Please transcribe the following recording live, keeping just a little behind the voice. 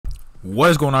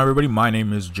What is going on, everybody? My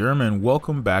name is Jerm and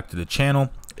welcome back to the channel.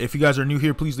 If you guys are new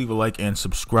here, please leave a like and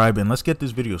subscribe, and let's get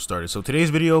this video started. So today's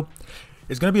video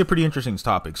is going to be a pretty interesting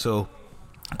topic. So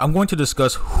I'm going to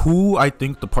discuss who I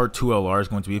think the part 2 LR is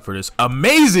going to be for this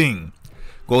amazing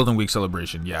Golden Week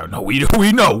celebration. Yeah, no, we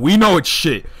know it's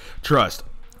shit. Trust.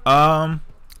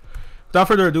 Without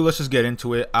further ado, let's just get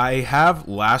into it. I have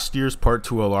last year's part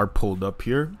 2 LR pulled up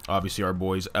here. Obviously our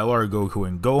boys LR, Goku,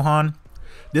 and Gohan.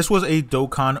 This was a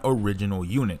Dokkan original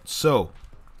unit. So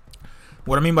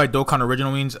what I mean by Dokkan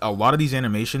original means a lot of these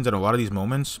animations and a lot of these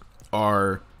moments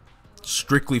are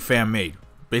strictly fan made.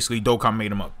 Basically Dokkan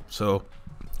made them up. So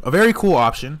a very cool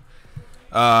option,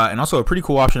 and also a pretty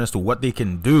cool option as to what they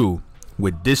can do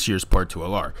with this year's part 2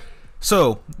 LR.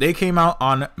 So they came out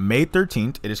on May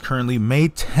 13th. It is currently May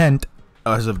 10th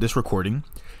as of this recording,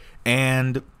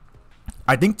 and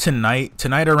I think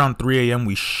tonight around 3 a.m.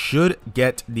 we should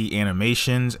get the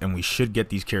animations and we should get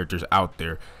these characters out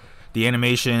there. The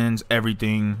animations,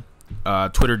 everything,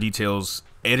 Twitter details.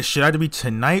 It should either be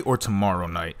tonight or tomorrow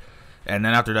night. And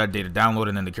then after that, data download,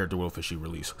 and then the character will officially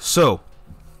release. So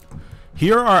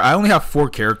here are, I only have 4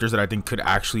 characters that I think could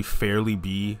actually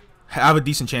fairly have a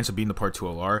decent chance of being the part 2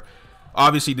 LR.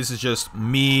 Obviously, this is just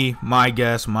me, my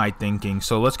guess, my thinking.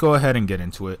 So let's go ahead and get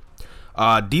into it.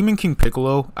 Demon King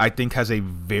Piccolo, I think, has a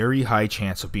very high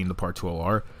chance of being the part 2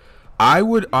 LR. I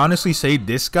would honestly say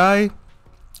this guy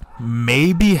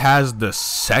maybe has the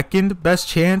second best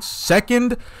chance.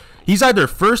 He's either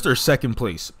first or second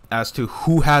place as to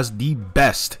who has the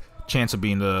best chance of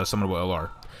being the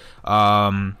summonable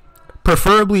LR.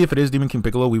 Preferably, if it is Demon King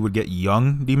Piccolo, we would get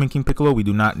young Demon King Piccolo. We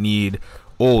do not need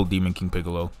old Demon King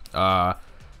Piccolo.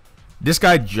 This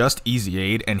guy just Easy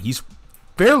Aid, and he's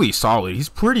fairly solid. He's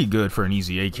pretty good for an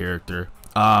Easy A character.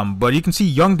 But you can see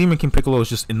young Demon King Piccolo is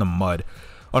just in the mud.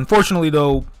 Unfortunately,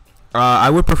 though, I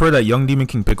would prefer that young Demon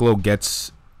King Piccolo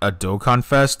gets a Dokkan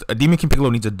Fest. A Demon King Piccolo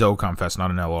needs a Dokkan Fest, not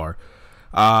an LR.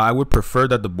 I would prefer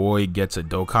that the boy gets a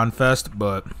Dokkan Fest,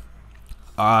 but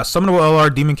summonable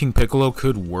LR Demon King Piccolo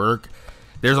could work.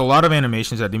 There's a lot of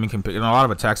animations that Demon King Piccolo, and a lot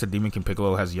of attacks that Demon King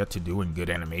Piccolo has yet to do in good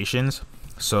animations.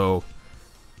 So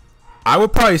I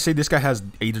would probably say this guy has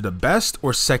either the best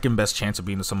or second best chance of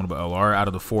being the summonable LR out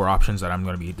of the 4 options that I'm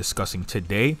going to be discussing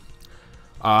today.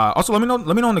 Also, let me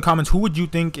know in the comments, who would you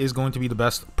think is going to be the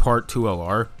best part 2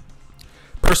 LR?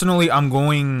 Personally, I'm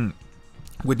going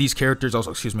with these characters. Also,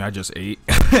 excuse me, I just ate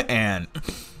and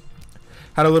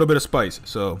had a little bit of spice,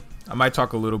 so I might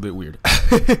talk a little bit weird.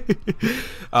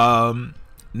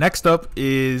 Next up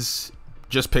is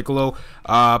just Piccolo.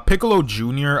 Piccolo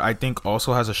Jr. I think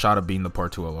also has a shot of being the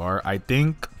part 2 LR. I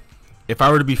think, if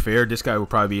I were to be fair, this guy would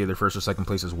probably be either first or second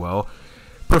place as well.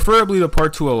 Preferably the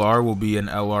part 2 LR will be an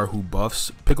LR who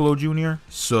buffs Piccolo Jr.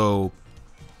 So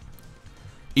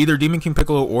either Demon King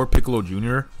Piccolo or Piccolo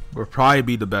Jr. would probably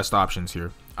be the best options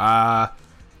here.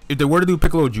 If they were to do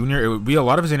Piccolo Jr., it would be a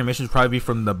lot of his animations would probably be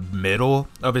from the middle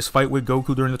of his fight with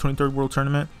Goku during the 23rd World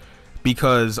Tournament,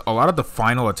 because a lot of the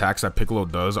final attacks that Piccolo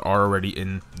does are already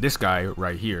in this guy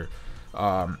right here.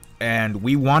 And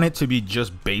we want it to be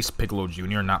just base Piccolo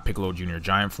Jr., not Piccolo Jr.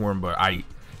 Giant form, but I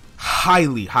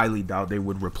highly doubt they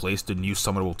would replace the new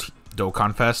summonable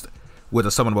Dokkan Fest with a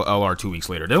summonable LR 2 weeks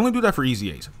later. They only do that for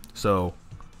Easy A's. So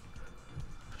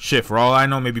shit, for all I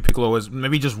know, maybe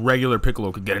just regular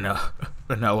Piccolo could get an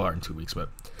LR in 2 weeks. But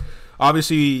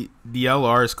obviously the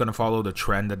LR is going to follow the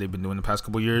trend that they've been doing the past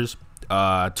couple years.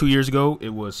 2 years ago it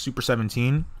was Super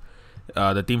 17.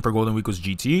 The theme for Golden Week was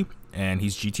GT, and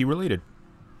he's GT related.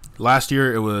 Last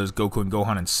year it was Goku and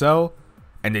Gohan and Cell,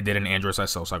 and they did an Android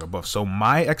size Cell Saga buff. So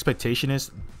my expectation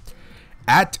is,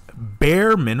 at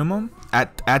bare minimum,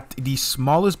 at the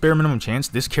smallest bare minimum chance,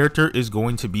 this character is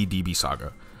going to be DB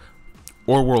Saga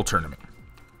or World Tournament.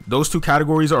 Those 2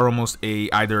 categories are almost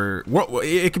either,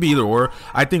 it could be either or.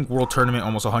 I think World Tournament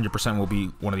almost 100% will be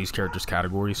one of these characters'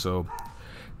 categories. So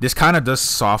this kind of does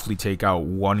softly take out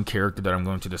one character that I'm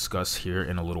going to discuss here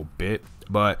in a little bit.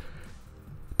 But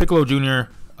Piccolo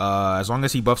Jr., as long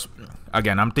as he buffs,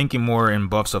 again, I'm thinking more in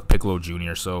buffs of Piccolo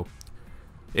Jr. So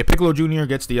if Piccolo Jr.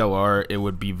 gets the LR, it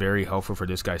would be very helpful for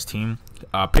this guy's team.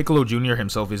 Piccolo Jr.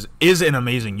 himself is an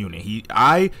amazing unit.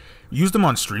 I used him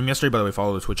on stream yesterday. By the way,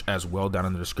 follow the Twitch as well down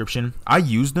in the description. I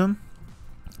used him,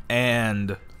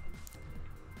 and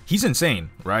he's insane,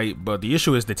 right? But the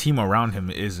issue is the team around him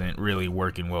isn't really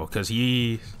working well, because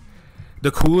the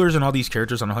coolers and all these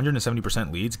characters on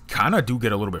 170% leads kind of do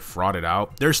get a little bit frauded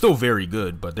out. They're still very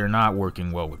good, but they're not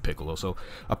working well with Piccolo. So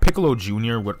a Piccolo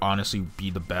Jr. would honestly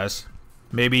be the best.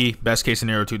 Maybe best case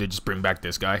scenario too, they just bring back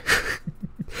this guy.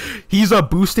 He's a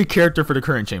boosted character for the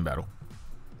current chain battle.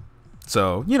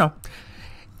 So, you know,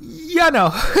 yeah,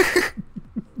 no.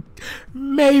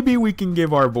 Maybe we can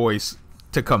give our voice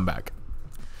to come back.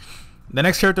 The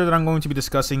next character that I'm going to be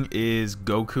discussing is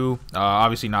Goku.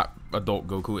 Obviously not adult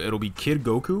Goku. It'll be Kid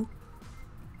Goku.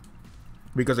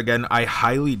 Because again, I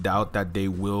highly doubt that they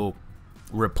will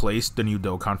replace the new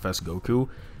Dokkan Fest Goku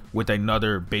with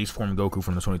another base form Goku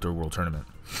from the 23rd World Tournament.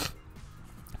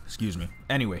 Excuse me.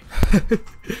 Anyway.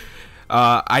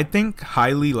 I think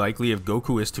highly likely if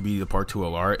Goku is to be the Part 2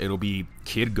 LR, it'll be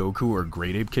Kid Goku or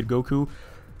Great Ape Kid Goku.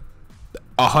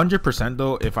 100%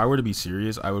 though, if I were to be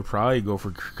serious, I would probably go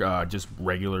for just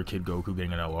regular Kid Goku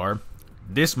getting an LR.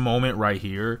 This moment right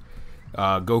here,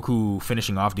 Goku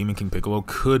finishing off Demon King Piccolo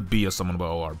could be a summonable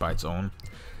LR by its own.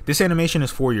 This animation is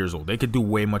 4 years old. They could do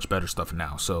way much better stuff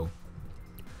now. So,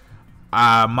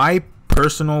 my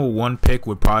personal one pick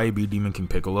would probably be Demon King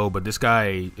Piccolo, but this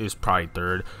guy is probably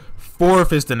third.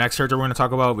 Fourth is the next character we're going to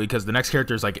talk about, because the next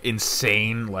character is like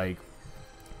insane. Like,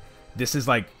 this is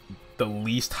like the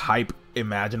least hype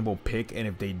imaginable pick, and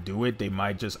if they do it, they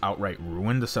might just outright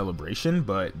ruin the celebration.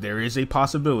 But there is a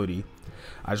possibility.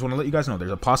 I just want to let you guys know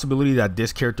there's a possibility that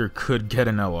this character could get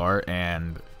an LR,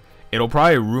 and it'll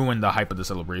probably ruin the hype of the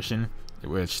celebration,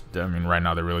 which, I mean, right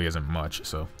now there really isn't much.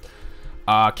 So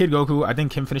Kid Goku, I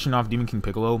think him finishing off Demon King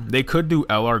Piccolo, they could do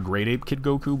LR Great Ape Kid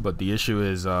Goku, but the issue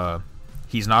is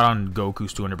he's not on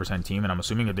Goku's 200% team, and I'm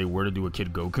assuming if they were to do a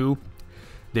Kid Goku,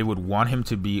 they would want him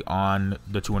to be on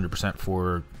the 200%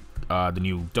 for the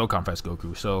new Dokkan Fest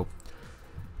Goku. So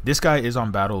this guy is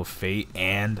on Battle of Fate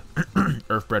and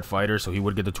Earthbred Fighter, so he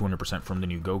would get the 200% from the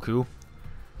new Goku.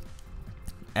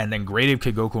 And then Great Ape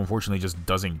Kid Goku unfortunately just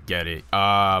doesn't get it.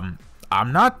 I'm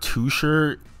not too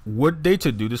sure would they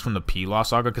to do this from the Pilaf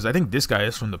Saga, because I think this guy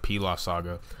is from the Pilaf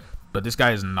Saga, but this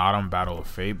guy is not on Battle of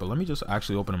Fate. But let me just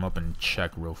actually open him up and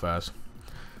check real fast.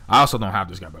 I also don't have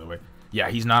this guy, by the way. Yeah,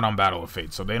 he's not on Battle of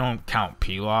Fate, so they don't count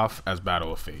Pilaf as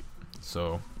Battle of Fate.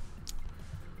 So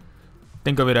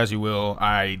think of it as you will.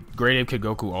 Great Ape Kid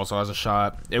Goku also has a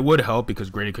shot. It would help because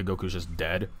Great Ape Kid Goku is just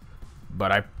dead.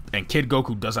 But and Kid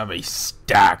Goku does have a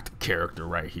stacked character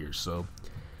right here. So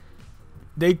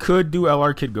they could do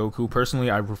LR Kid Goku. Personally,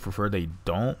 I would prefer they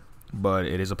don't, but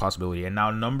it is a possibility. And now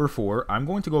number 4, I'm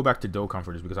going to go back to Dokkan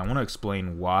for this because I want to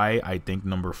explain why I think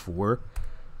number 4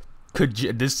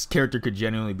 this character could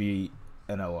genuinely be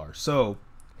an LR. So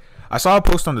I saw a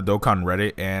post on the Dokkan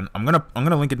Reddit, and I'm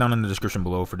gonna link it down in the description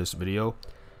below for this video.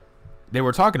 They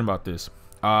were talking about this.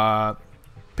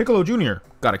 Piccolo Jr.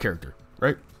 got a character,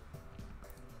 right?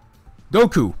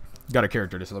 Goku got a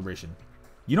character to Celebration.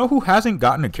 You know who hasn't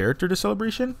gotten a character to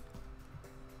Celebration?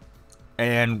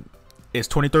 And is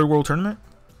 23rd World Tournament?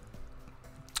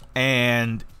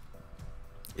 And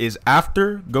is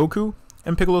after Goku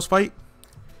and Piccolo's fight?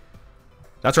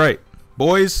 That's right,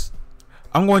 boys.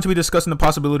 I'm going to be discussing the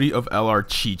possibility of LR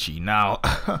Chi-Chi. Now,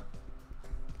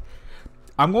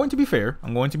 I'm going to be fair.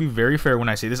 I'm going to be very fair when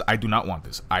I say this. I do not want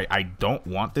this. I don't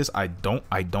want this. I don't.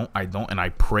 And I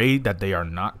pray that they are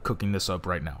not cooking this up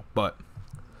right now. But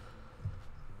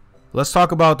let's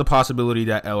talk about the possibility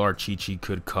that LR Chi-Chi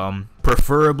could come.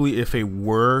 Preferably, if it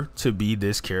were to be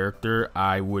this character,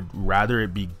 I would rather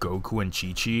it be Goku and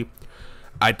Chi-Chi.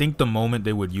 I think the moment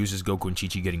they would use is Goku and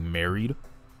Chi-Chi getting married.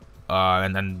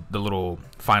 And then the little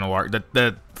final arc,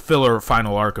 that filler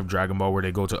final arc of Dragon Ball where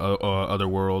they go to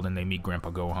Otherworld and they meet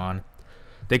Grandpa Gohan.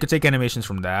 They could take animations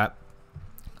from that.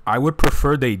 I would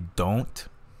prefer they don't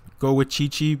go with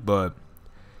Chi-Chi, but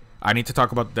I need to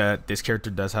talk about that. This character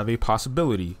does have a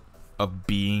possibility of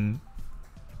being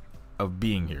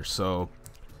here. So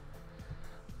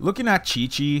looking at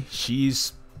Chi-Chi,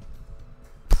 she's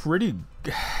pretty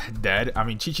dead. I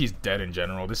mean, Chi-Chi's dead in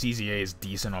general. This EZA is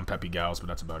decent on Peppy Gals, but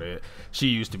that's about it. She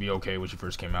used to be okay when she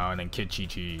first came out, and then Kid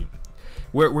Chi-Chi,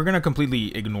 we're gonna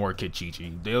completely ignore Kid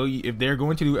Chi-Chi. If they're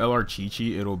going to do LR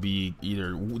Chi-Chi, it'll be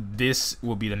either, this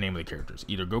will be the name of the characters,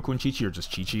 either Goku and Chi-Chi or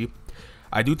just Chi-Chi.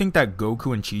 I do think that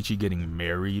Goku and Chi-Chi getting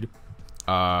married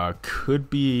could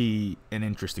be an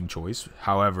interesting choice.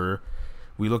 However,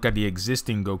 we look at the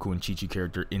existing Goku and Chi-Chi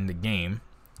character in the game.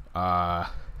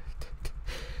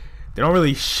 They don't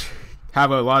really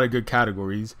have a lot of good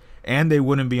categories, and they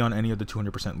wouldn't be on any of the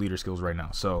 200% leader skills right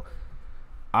now. So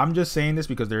I'm just saying this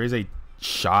because there is a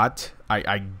shot.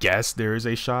 I guess there is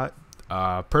a shot.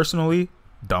 Personally,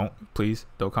 don't, please,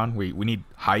 Dokkan. We need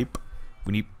hype.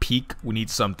 We need peak. We need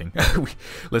something.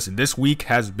 Listen, this week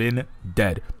has been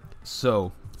dead.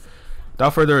 So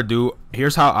without further ado,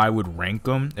 here's how I would rank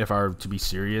them. If I were to be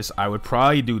serious, I would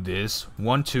probably do this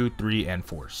 1, 2, 3, and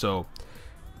 4. So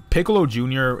Piccolo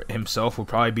Jr. himself will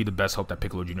probably be the best help that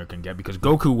Piccolo Jr. can get, because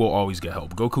Goku will always get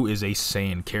help. Goku is a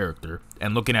Saiyan character,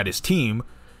 and looking at his team,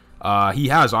 he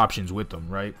has options with them,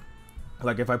 right?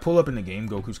 Like if I pull up in the game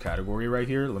Goku's category right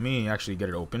here, let me actually get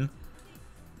it open.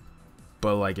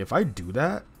 But like if I do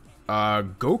that,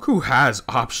 Goku has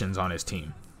options on his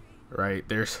team, right?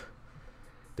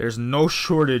 There's no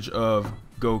shortage of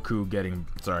Goku getting,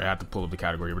 sorry, I have to pull up the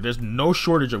category, but there's no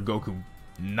shortage of Goku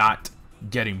not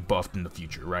getting buffed in the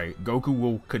future, right? Goku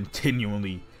will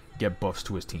continually get buffs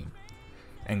to his team.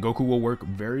 And Goku will work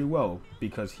very well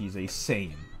because he's a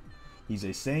Saiyan. He's a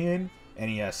Saiyan and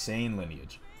he has Saiyan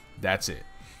lineage. That's it.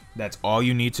 That's all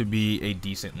you need to be a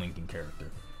decent linking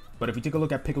character. But if you take a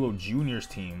look at Piccolo Jr.'s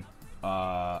team,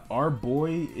 our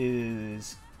boy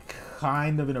is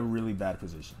kind of in a really bad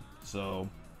position. So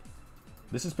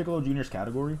this is Piccolo Jr.'s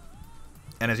category.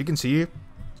 And as you can see,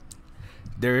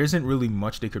 there isn't really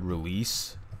much they could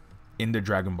release in the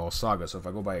Dragon Ball Saga. So if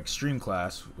I go by Extreme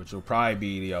Class, which will probably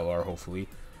be the LR hopefully,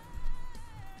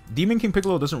 Demon King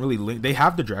Piccolo doesn't really link. They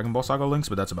have the Dragon Ball Saga links,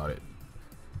 but that's about it.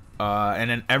 And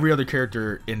then every other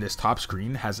character in this top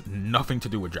screen has nothing to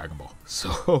do with Dragon Ball.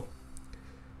 So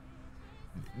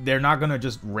they're not gonna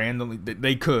just randomly,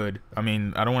 they could, I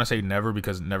mean, I don't want to say never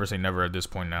because never say never at this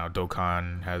point now.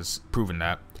 Dokkan has proven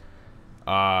that.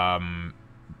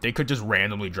 They could just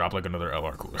randomly drop like another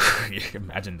LR cooler.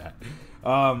 Imagine that.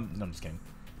 No, I'm just kidding.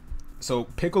 So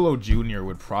Piccolo Jr.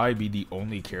 would probably be the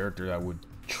only character that would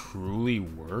truly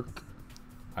work.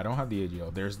 I don't have the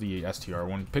AGL. There's the STR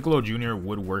one. Piccolo Jr.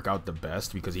 would work out the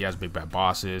best because he has big bad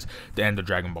bosses, the end of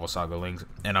Dragon Ball Saga links,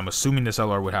 and I'm assuming this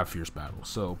LR would have fierce battles.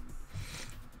 So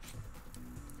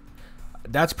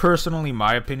that's personally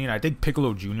my opinion. I think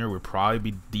Piccolo Jr. would probably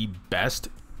be the best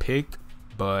pick,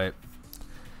 but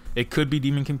it could be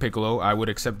Demon King Piccolo. I would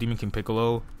accept Demon King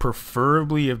Piccolo,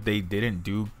 preferably if they didn't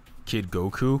do Kid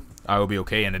Goku. I would be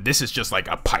okay. And this is just like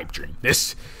a pipe dream.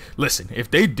 This, listen, if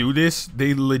they do this,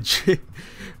 they legit,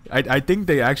 I think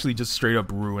they actually just straight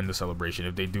up ruin the celebration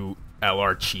if they do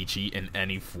LR Chi-Chi in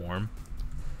any form.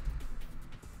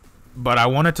 But I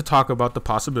wanted to talk about the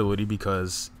possibility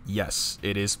because, yes,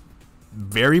 it is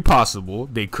very possible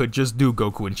they could just do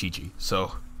Goku and Chi-Chi.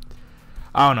 So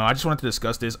I don't know. I just wanted to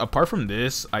discuss this. Apart from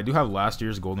this, I do have last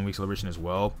year's Golden Week celebration as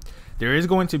well. There is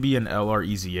going to be an LR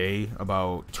EZA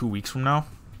about 2 weeks from now,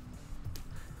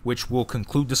 which will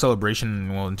conclude the celebration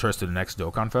and will interest to the next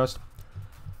Dokkan Fest.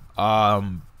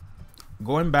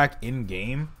 Going back in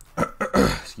game,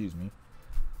 excuse me,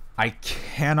 I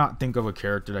cannot think of a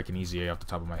character that can EZA off the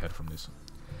top of my head from this.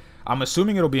 I'm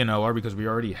assuming it'll be an LR because we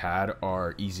already had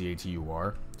our EZA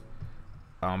TUR.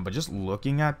 But just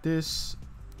looking at this,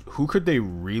 who could they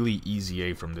really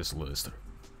EZA from this list?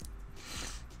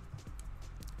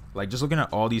 Like, just looking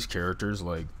at all these characters,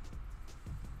 like,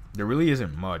 there really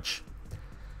isn't much.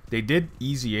 They did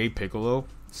EZA Piccolo,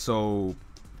 so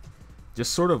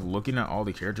just sort of looking at all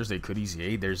the characters they could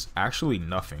EZA, there's actually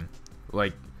nothing.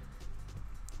 Like,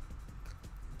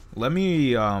 let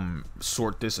me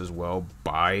sort this as well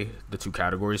by the two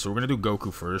categories. So we're going to do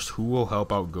Goku first. Who will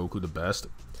help out Goku the best?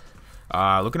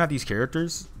 Looking at these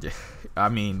characters, I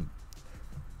mean,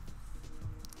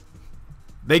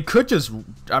 they could just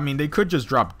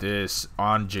drop this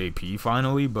on JP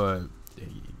finally, but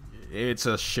it's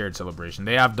a shared celebration.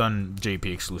 They have done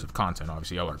JP exclusive content,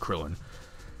 obviously, LR Krillin.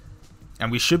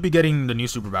 And we should be getting the new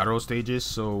Super Battle stages,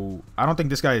 so I don't think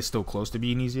this guy is still close to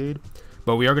being EZA'd,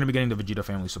 but we are going to be getting the Vegeta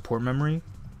family support memory.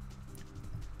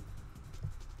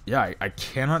 Yeah, I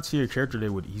cannot see a character they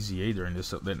would EZA during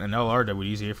this, an LR that would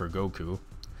EZA for Goku.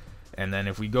 And then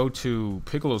if we go to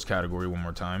Piccolo's category one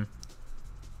more time,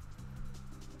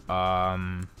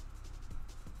 I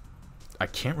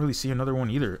can't really see another one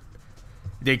either.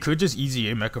 They could just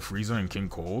EZA Mecha Frieza and King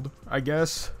Cold, I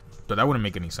guess, but that wouldn't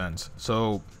make any sense.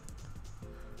 So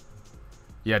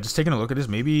yeah, just taking a look at this,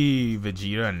 maybe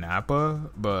Vegeta and Nappa,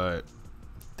 but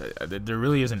there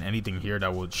really isn't anything here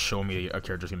that would show me a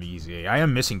character's gonna be EZA. I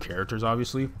am missing characters,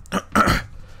 obviously,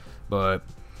 but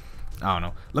I don't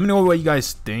know. Let me know what you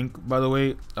guys think, by the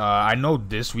way. I know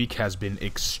this week has been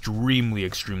extremely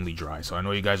dry, so I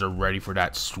know you guys are ready for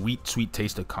that sweet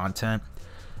taste of content.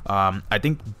 I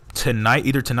think tonight,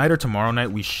 either tonight or tomorrow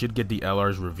night, we should get the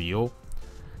LR's reveal,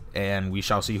 and we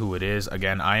shall see who it is.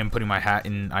 Again, I am putting my hat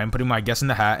in. I am putting my guess in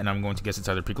the hat, and I'm going to guess it's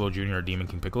either Piccolo Jr. or Demon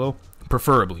King Piccolo,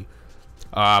 preferably.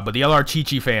 But the LR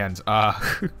Chi-Chi fans,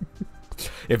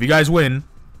 if you guys win,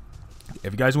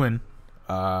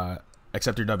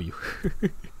 accept your W.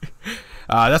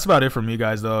 That's about it for me,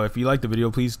 guys, though. If you like the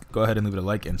video, please go ahead and leave it a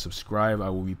like and subscribe. I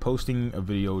will be posting a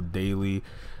video daily.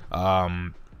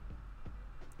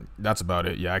 That's about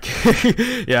it. Yeah,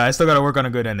 yeah, I still gotta work on a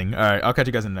good ending. All right, I'll catch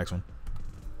you guys in the next one.